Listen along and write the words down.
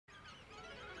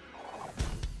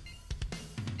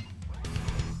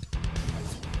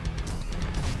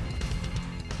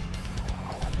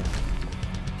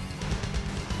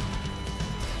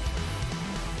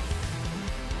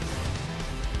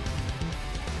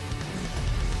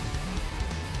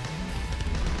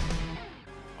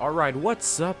Alright,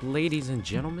 what's up, ladies and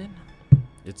gentlemen?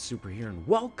 It's Super here, and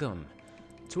welcome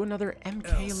to another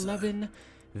MK11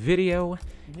 video.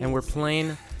 And we're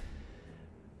playing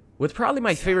with probably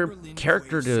my favorite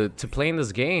character to play in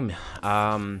this game.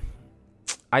 I've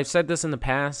said this in the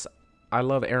past. I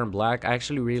love Aaron Black. I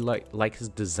actually really like his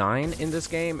design in this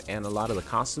game and a lot of the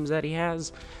costumes that he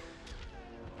has.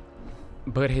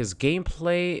 But his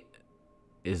gameplay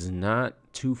is not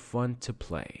too fun to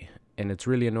play, and it's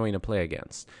really annoying to play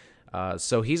against.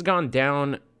 So he's gone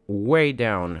down, way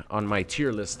down on my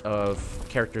tier list of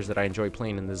characters that I enjoy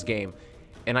playing in this game.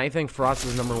 And I think Frost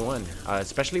is #1,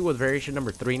 especially with variation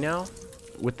number 3 now,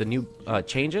 with the new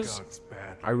changes.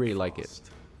 I really like it.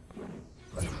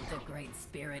 Did the Great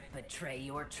Spirit betray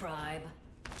your tribe?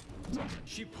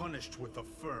 She punished with a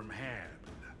firm hand.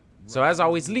 So as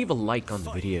always, leave a like on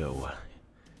the video.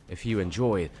 If you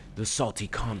enjoy the salty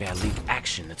Kombat League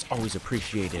action, it's always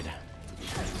appreciated.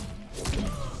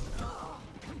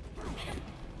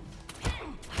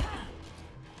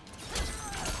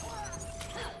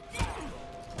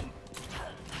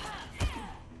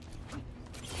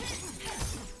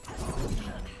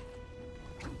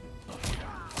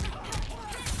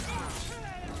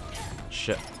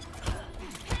 Shit.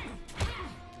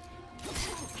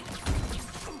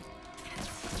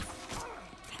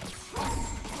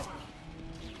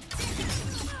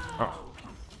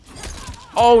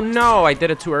 Oh no, I did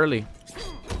it too early.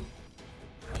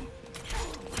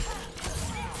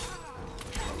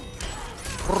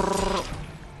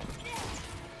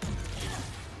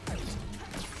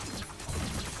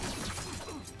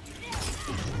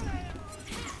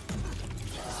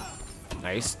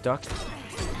 Nice duck.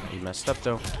 He messed up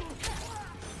though.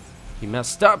 He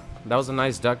messed up. That was a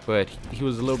nice duck, but he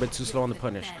was a little bit too slow on the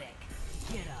punish.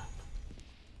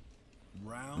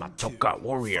 Matoka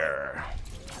warrior.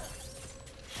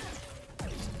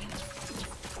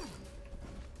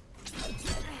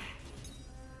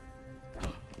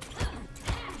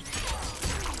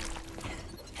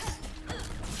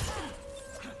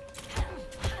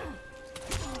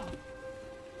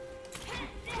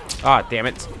 Ah, damn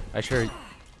it. I sure...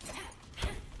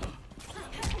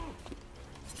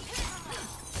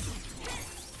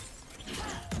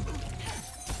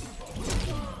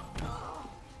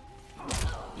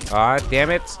 Ah, damn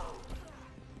it.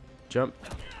 Jump.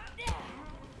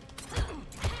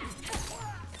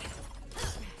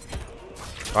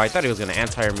 Oh, I thought he was gonna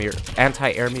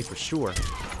anti-air me for sure.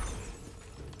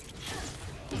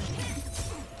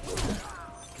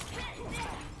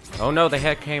 Oh no, the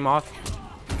head came off.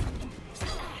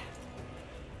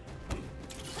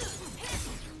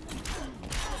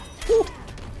 Woo.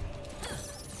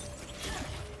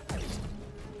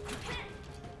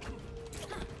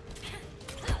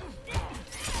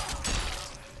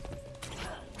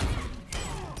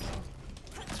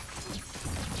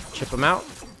 Chip him out.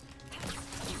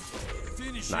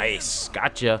 Nice,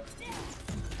 gotcha.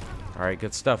 All right,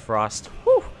 good stuff, Frost.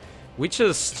 Woo. We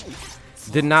just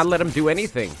did not let him do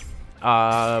anything.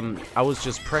 I was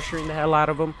just pressuring the hell out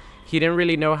of him. He didn't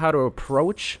really know how to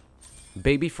approach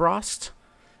Baby Frost,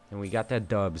 and we got that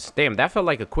dubs. Damn, that felt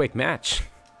like a quick match.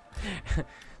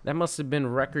 That must have been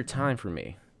record time for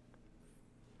me.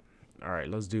 All right,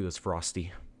 let's do this,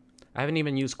 Frosty. I haven't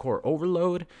even used Core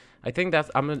Overload. I think that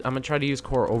I'm gonna try to use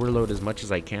Core Overload as much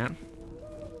as I can.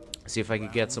 See if I can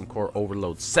get some Core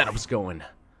Overload setups going.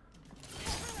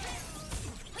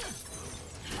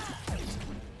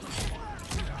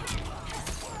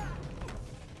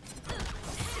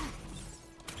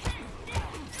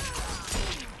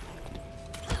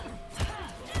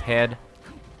 Head.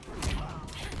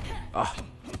 Oh.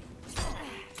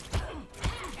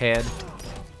 Head.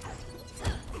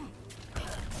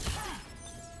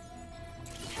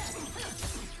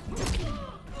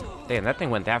 Damn, that thing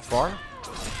went that far?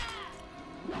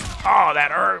 Oh,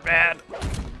 that hurt, man.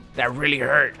 That really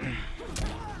hurt.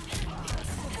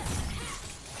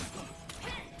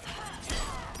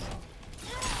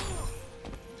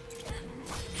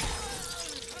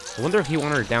 I wonder if he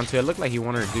wanted her down too. It looked like he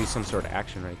wanted her to do some sort of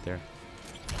action right there.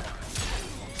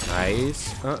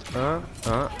 Nice.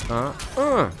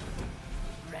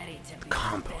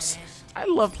 Combos. I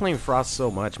love playing Frost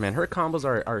so much, man. Her combos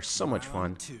are so much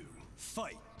fun.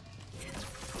 Fight.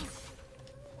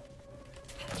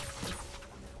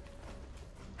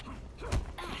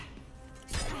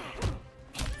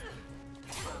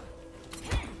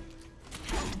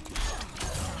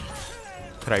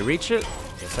 Could I reach it?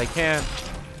 Yes, I can.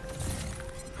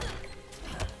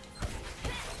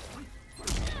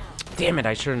 Damn it!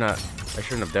 I shouldn't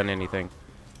have done anything.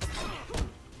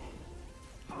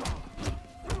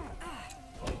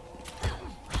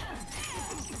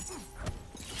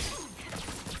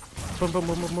 Boom, boom,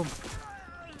 boom, boom, boom.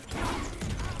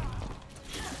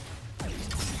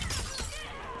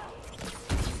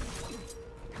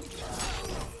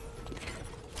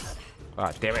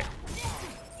 Ah, damn it.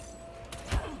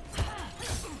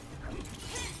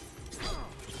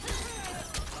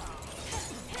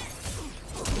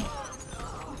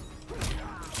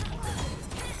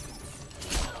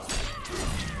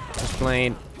 Just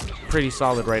playing pretty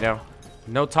solid right now.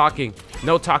 No talking.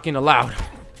 No talking allowed.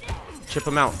 Chip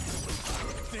him out.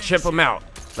 Chip him out.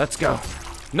 Let's go.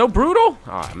 No brutal?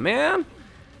 Aw, man.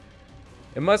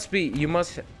 It must be, you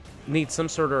must need some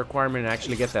sort of requirement to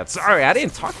actually get that. Sorry, I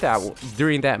didn't talk that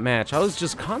during that match. I was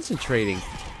just concentrating.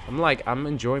 I'm like, I'm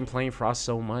enjoying playing Frost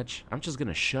so much. I'm just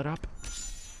gonna shut up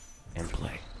and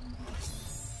play.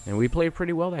 And we played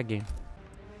pretty well that game.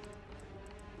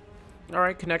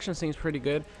 Alright, connection seems pretty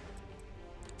good.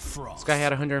 This guy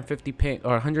had 150 ping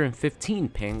or 115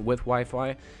 ping with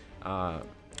Wi-Fi.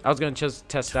 I was gonna just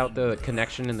test out the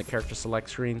connection in the character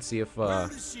select screen, see if I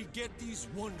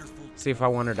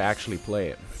wanted to actually play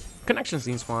it. Connection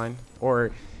seems fine.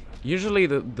 Or usually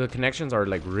the connections are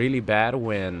like really bad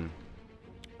when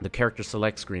the character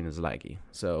select screen is laggy.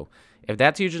 So if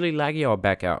that's usually laggy, I'll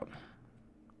back out.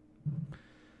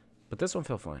 But this one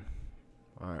felt fine.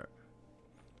 Alright.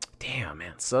 Damn,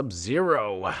 man.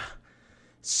 Sub-Zero.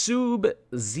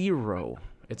 Sub-Zero.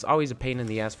 It's always a pain in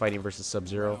the ass fighting versus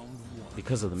Sub-Zero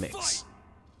because of the mix.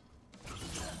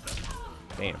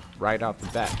 Damn, right off the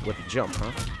bat with the jump,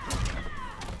 huh?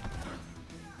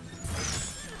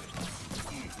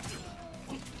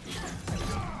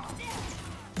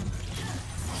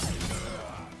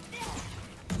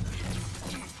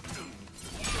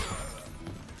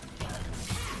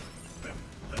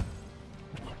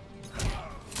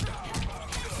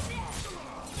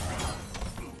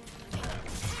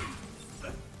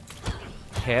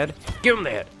 Head. Give him the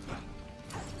head.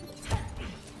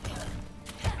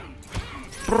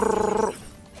 Brrr.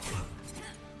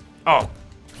 Oh.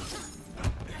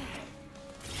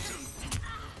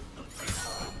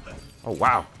 Oh,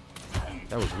 wow.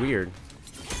 That was weird.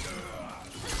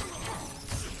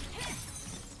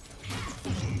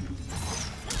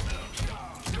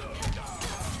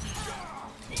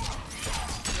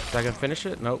 Is I gonna finish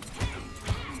it? Nope.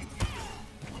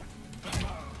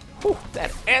 Ooh,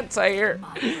 that anti-air.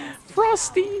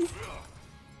 Frosty.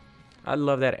 I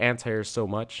love that anti-air so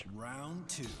much. Round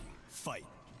 2, fight.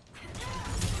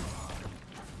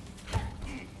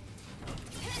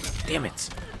 Damn it.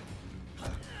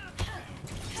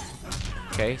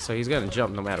 Okay, so he's gonna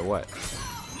jump no matter what.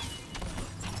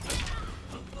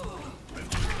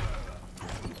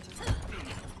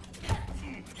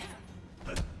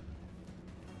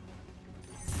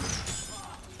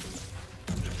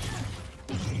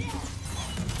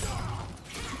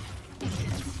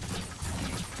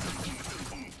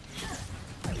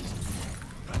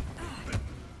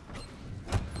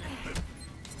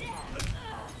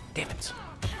 Damn it.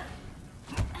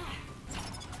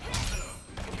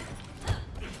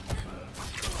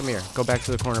 Come here. Go back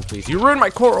to the corner, please. You ruined my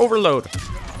core overload.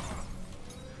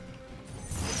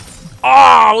 Oh,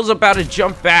 I was about to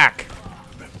jump back.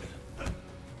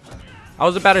 I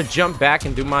was about to jump back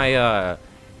and do my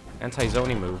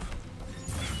anti-zoning move.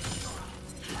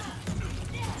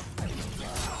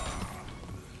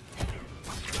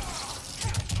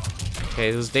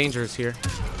 Okay, this is dangerous here.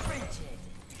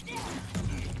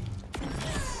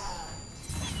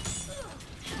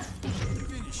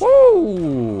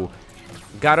 Woo!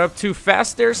 Got up too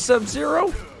fast there, Sub-Zero.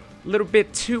 A little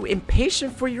bit too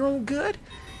impatient for your own good.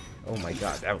 Oh my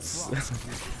god, that was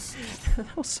that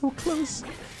was so close.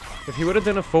 If he would have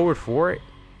done a forward 4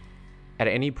 at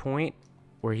any point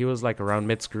where he was like around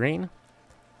mid-screen,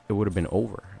 it would have been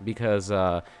over because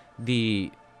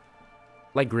the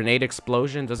like grenade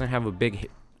explosion doesn't have a big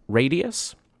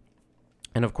radius,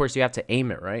 and of course you have to aim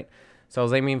it right. So I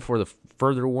was aiming for the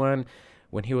further one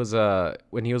when he was a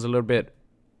little bit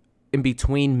in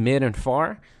between mid and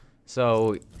far.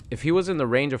 So if he was in the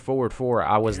range of forward 4,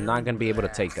 I was not gonna be able to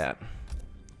take that.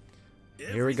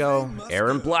 Here we go,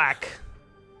 Aaron Black.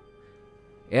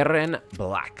 Aaron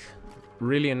Black,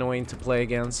 really annoying to play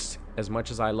against. As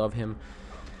much as I love him,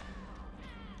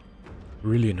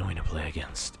 really annoying to play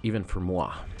against, even for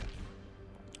moi.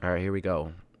 All right, here we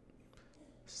go.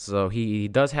 So he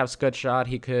does have Scud Shot.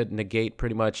 He could negate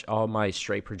pretty much all my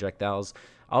straight projectiles.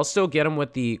 I'll still get him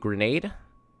with the grenade,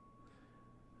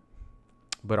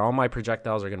 but all my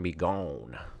projectiles are going to be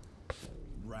gone.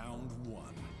 Round 1,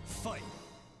 fight.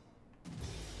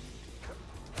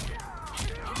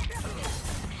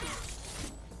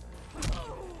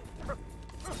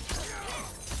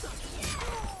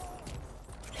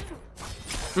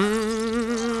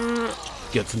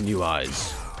 Get some new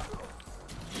eyes.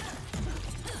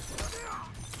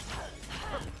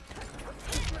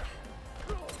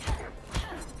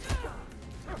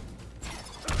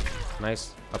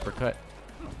 Nice uppercut.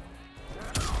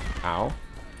 Ow.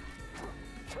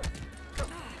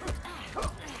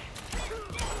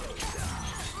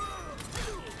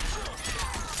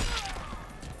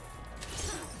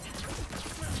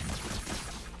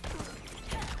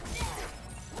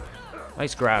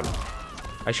 Nice grab.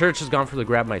 I should have just gone for the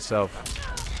grab myself.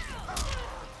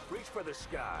 Reach for the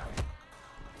sky.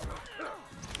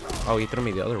 Oh, he threw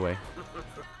me the other way.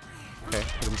 Okay,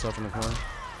 put himself in the corner.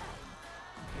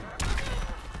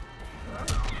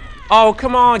 Oh,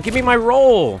 come on, give me my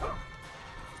roll.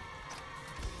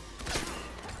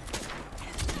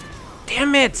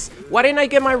 Damn it! Why didn't I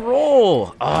get my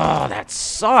roll? Oh, that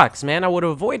sucks, man. I would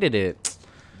have avoided it.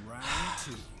 Round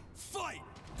 2. Fight!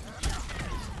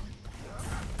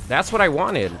 That's what I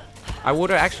wanted. I would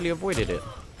have actually avoided it.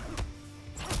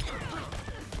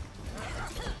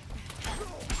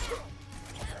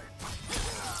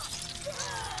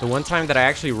 The one time that I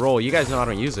actually roll, you guys know how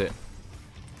to use it.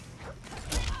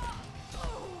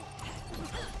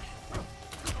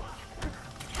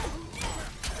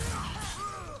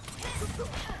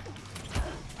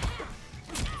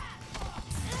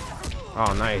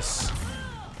 Oh, nice.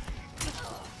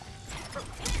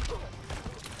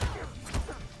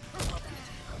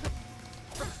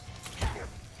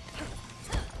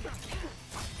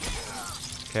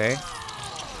 Okay.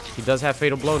 He does have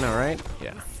Fatal Blow now, right?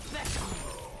 Yeah.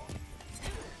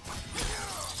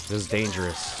 This is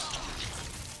dangerous.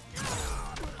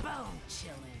 Bone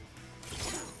chilling.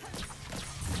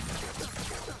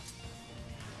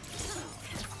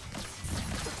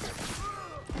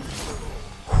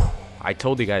 I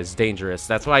told you guys, it's dangerous.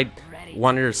 That's why I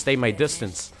wanted to stay my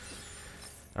distance.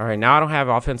 All right, now I don't have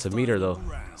offensive meter, though.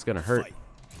 It's going to hurt.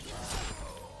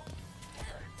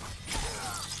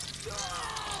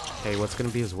 Okay, what's going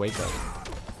to be his wake up?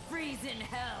 Freeze in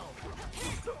hell.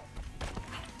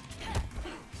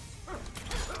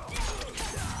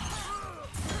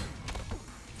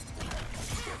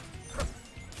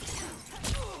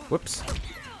 Whoops.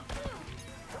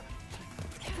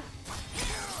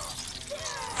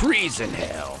 Freeze in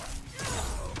hell.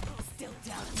 Still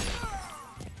down.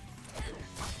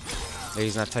 Yeah,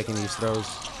 he's not taking these throws.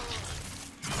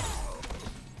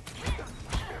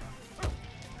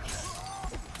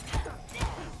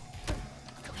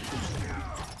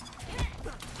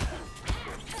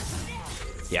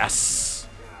 Yes.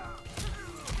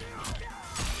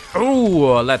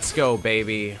 Ooh, let's go,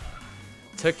 baby.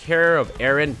 Took care of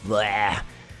Aaron. Blah.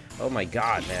 Oh my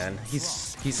god, man. He's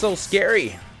so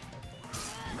scary.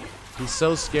 He's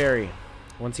so scary.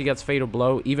 Once he gets Fatal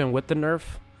Blow, even with the nerf,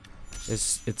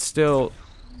 it's still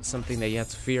something that you have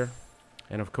to fear.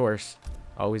 And of course,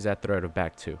 always that threat of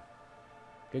back two.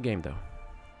 Good game though.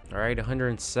 Alright,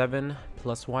 107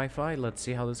 plus Wi-Fi. Let's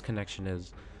see how this connection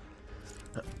is.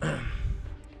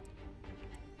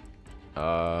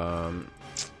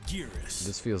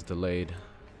 This feels delayed.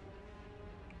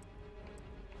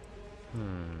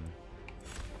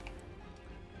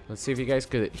 Let's see if you guys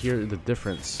could hear the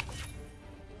difference.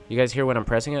 You guys hear when I'm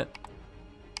pressing it?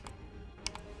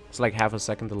 It's like half a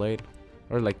second delayed.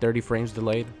 Or like 30 frames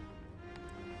delayed.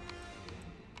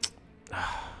 You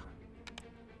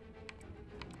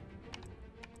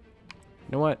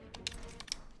know what?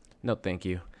 No, thank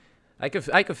you. I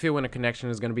could feel when a connection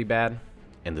is gonna be bad,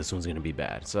 and this one's gonna be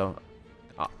bad. So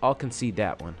I'll concede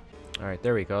that one. All right,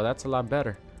 there we go. That's a lot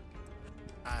better.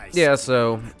 Yeah.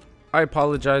 So I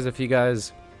apologize if you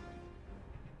guys,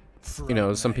 you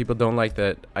know, some people don't like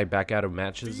that I back out of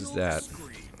matches that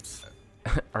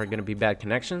are gonna be bad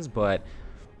connections, but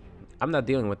I'm not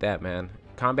dealing with that, man.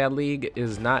 Kombat League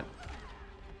is not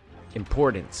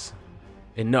important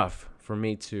enough for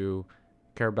me to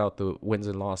care about the wins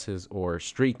and losses or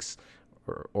streaks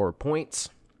or points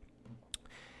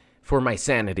for my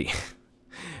sanity.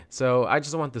 So I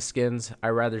just want the skins. I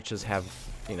rather just have,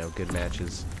 you know, good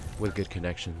matches with good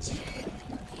connections.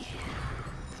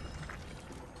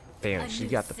 Damn, she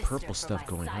got the purple stuff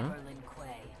going, huh?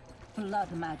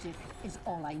 Blood magic is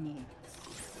all I need.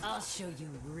 I'll show you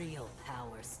real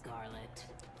power, Scarlet.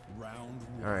 Round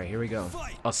 1. All right, here we go.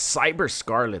 A Cyber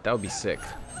Scarlet. That would be sick.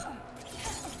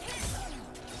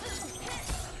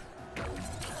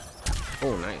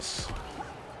 Oh, nice.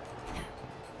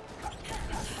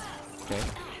 Okay.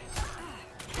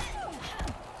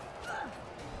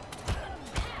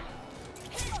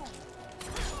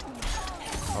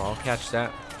 Oh, I'll catch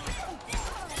that.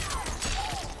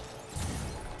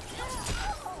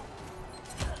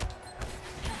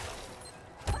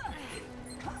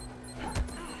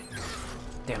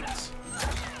 damn it.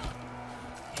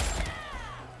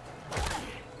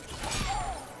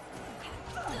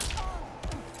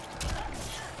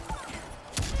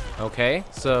 Okay,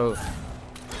 so...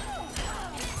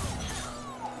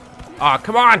 Ah,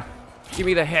 come on! Give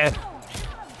me the head.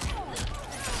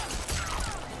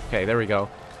 Okay, there we go.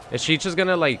 Is she just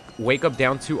gonna, like, wake up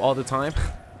down 2 all the time?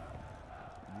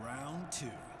 Round 2.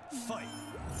 Fight.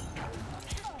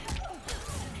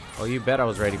 Oh, you bet I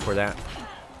was ready for that.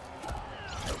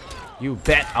 You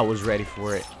bet I was ready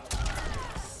for it.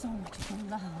 So much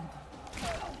love.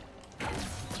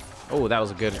 Oh, that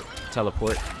was a good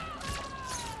teleport.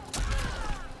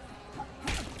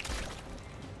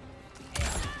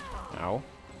 Ow.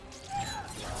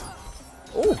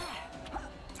 Oh.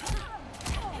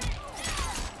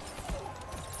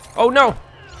 Oh no.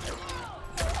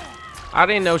 I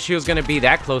didn't know she was gonna be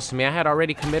that close to me. I had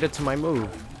already committed to my move.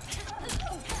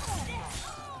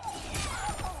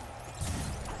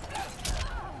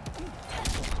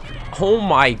 Oh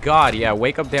my god, yeah,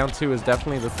 wake up down 2 is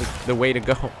definitely the way to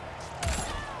go.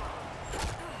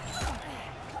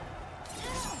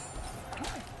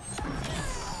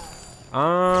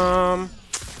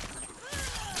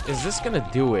 Is this gonna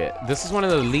do it? This is one of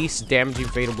the least damaging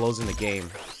fatal blows in the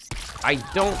game. I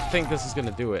don't think this is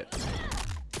gonna do it.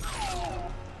 No,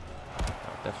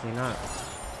 definitely not.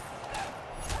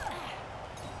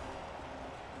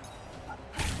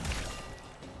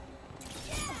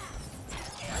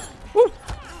 Woo!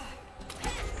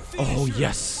 Oh,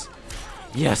 yes.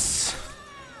 Yes.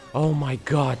 Oh my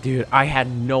god, dude. I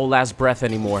had no last breath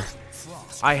anymore.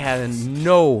 I had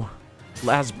no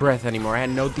last breath anymore. I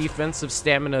had no defensive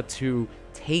stamina to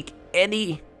take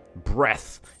any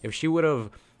breath. If she would have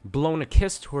blown a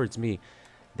kiss towards me,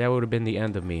 that would have been the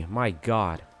end of me. My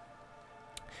god.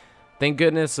 Thank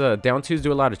goodness down 2s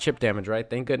do a lot of chip damage, right?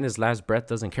 Thank goodness last breath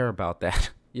doesn't care about that.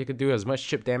 You can do as much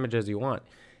chip damage as you want.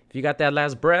 If you got that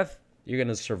last breath, you're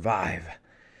gonna survive.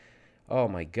 Oh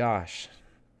my gosh.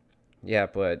 Yeah,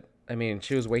 but I mean,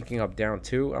 she was waking up down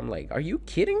 2. I'm like, are you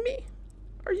kidding me?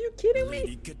 Are you kidding me?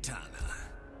 Lady Katana.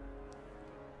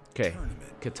 Okay,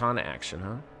 katana action,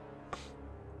 huh?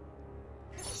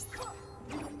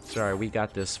 Sorry, we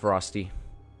got this, Frosty.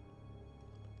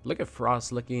 Look at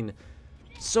Frost looking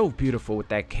so beautiful with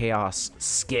that chaos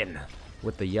skin,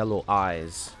 with the yellow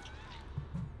eyes.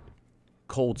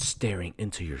 Cold staring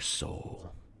into your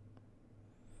soul.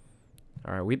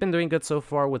 Alright, we've been doing good so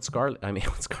far with Scarlet. I mean,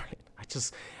 with Scarlet.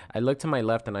 I looked to my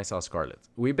left and I saw Scarlet.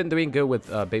 We've been doing good with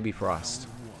Baby Frost.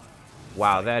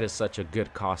 Wow, that is such a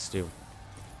good costume.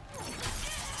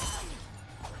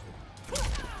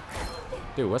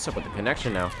 Dude, what's up with the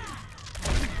connection now?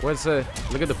 What's the...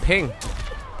 Look at the ping.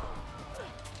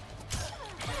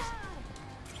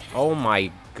 Oh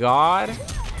my god.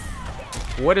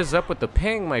 What is up with the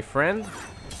ping, my friend?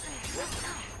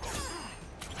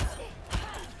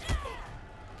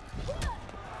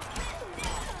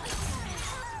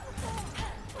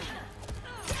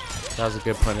 That was a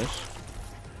good punish.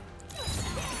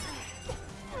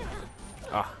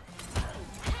 Ah.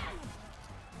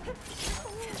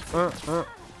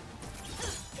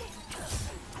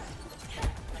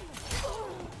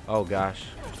 Oh gosh.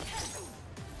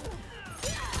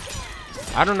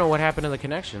 I don't know what happened to the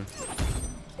connection.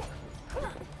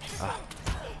 Ah.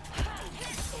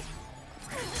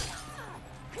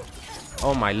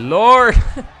 Oh my lord.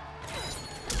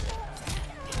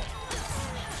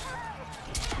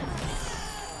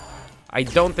 I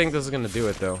don't think this is gonna do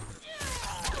it though.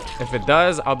 If it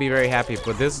does, I'll be very happy.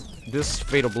 But this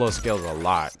fatal blow scales a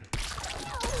lot.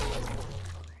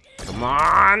 Come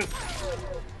on!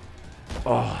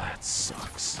 Oh, that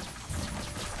sucks.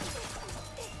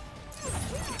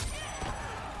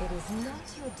 It is not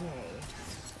your day.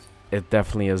 It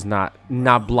definitely is not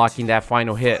blocking that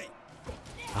final hit.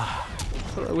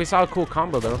 We saw a cool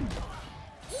combo though.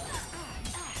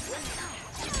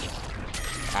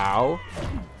 Ow.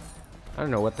 I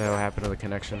don't know what the hell happened to the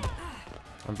connection.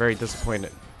 I'm very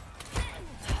disappointed.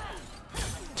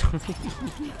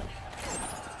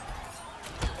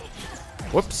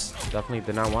 Whoops. Definitely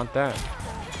did not want that.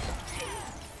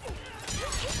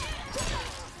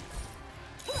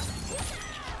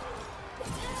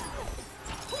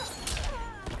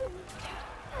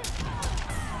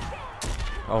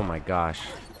 Oh my gosh.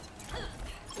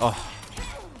 Oh.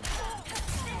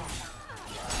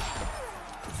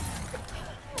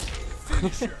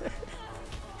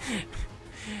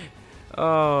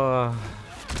 Oh.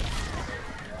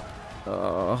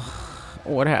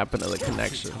 What happened to the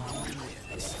connection?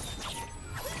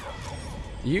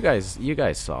 You guys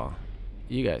saw.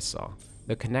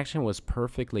 The connection was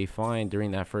perfectly fine during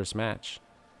that first match.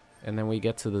 and then we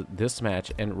get to this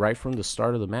match, and right from the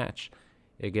start of the match,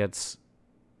 it gets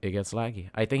laggy.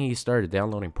 I think he started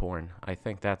downloading porn. I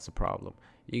think that's the problem.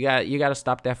 You got to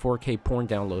stop that 4K porn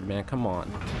download, man. Come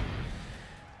on.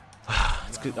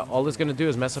 It's good. All it's gonna do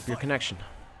is mess up your connection.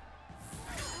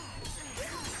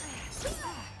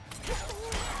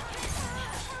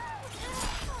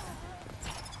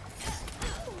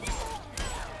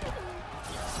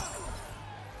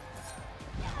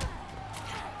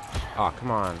 Oh,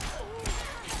 come on.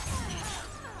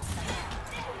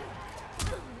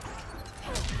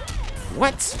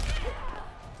 What?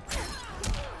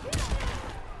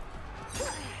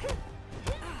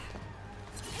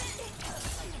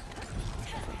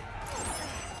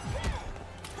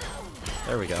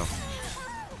 There we go.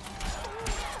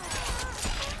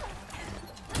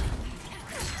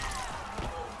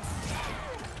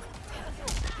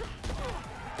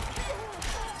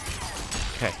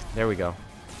 Okay, there we go.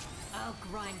 I'll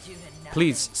grind you to nothing.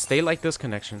 Please stay like this,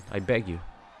 connection. I beg you.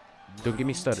 Don't give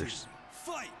me stutters.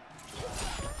 Fight!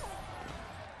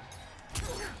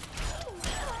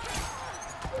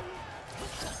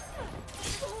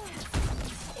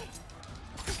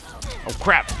 Oh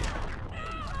crap!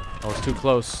 I was too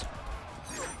close.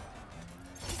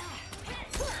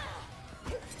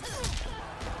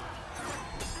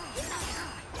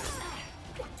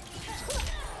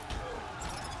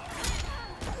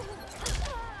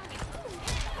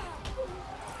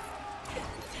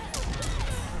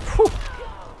 Whew.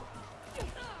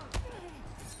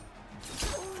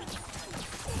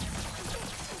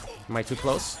 Am I too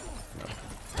close? No.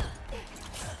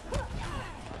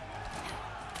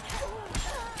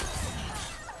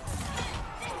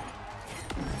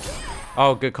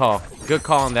 Oh, good call. Good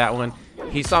call on that one.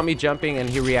 He saw me jumping and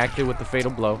he reacted with the fatal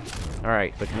blow.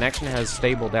 Alright, the connection has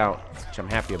stabled out, which I'm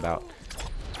happy about.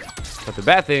 But the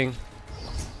bad thing,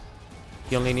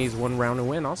 he only needs one round to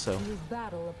win also.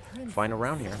 Final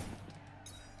round here.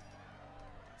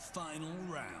 Final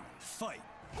round. Fight!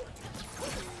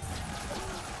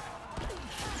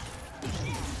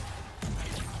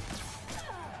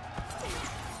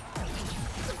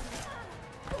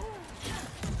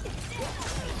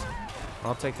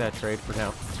 I'll take that trade for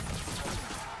now.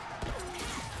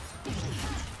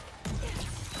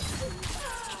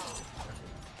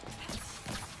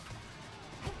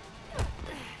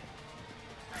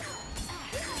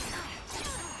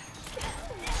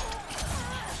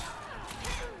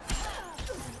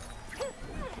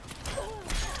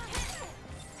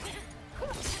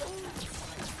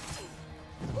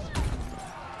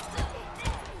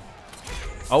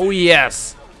 Oh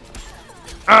yes!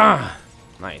 Ah!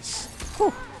 Nice.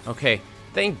 Whew. Okay,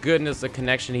 thank goodness the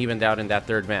connection evened out in that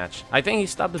third match. I think he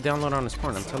stopped the download on his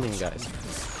porn, I'm telling you guys.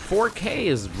 4K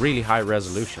is really high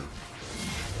resolution.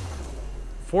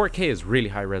 4K is really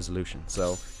high resolution,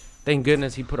 so thank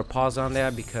goodness he put a pause on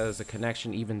that because the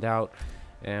connection evened out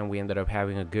and we ended up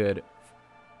having a good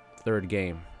third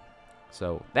game.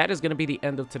 So that is going to be the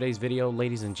end of today's video,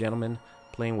 ladies and gentlemen,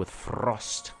 playing with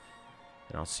Frost.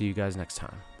 And I'll see you guys next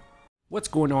time. What's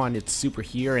going on? It's Super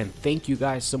here, and thank you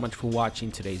guys so much for watching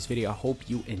today's video. I hope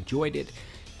you enjoyed it.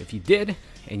 If you did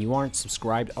and you aren't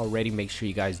subscribed already, make sure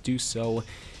you guys do so.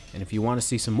 And if you want to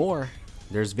see some more,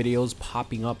 there's videos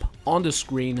popping up on the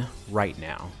screen right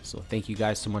now. So thank you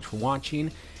guys so much for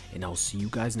watching, and I'll see you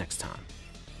guys next time.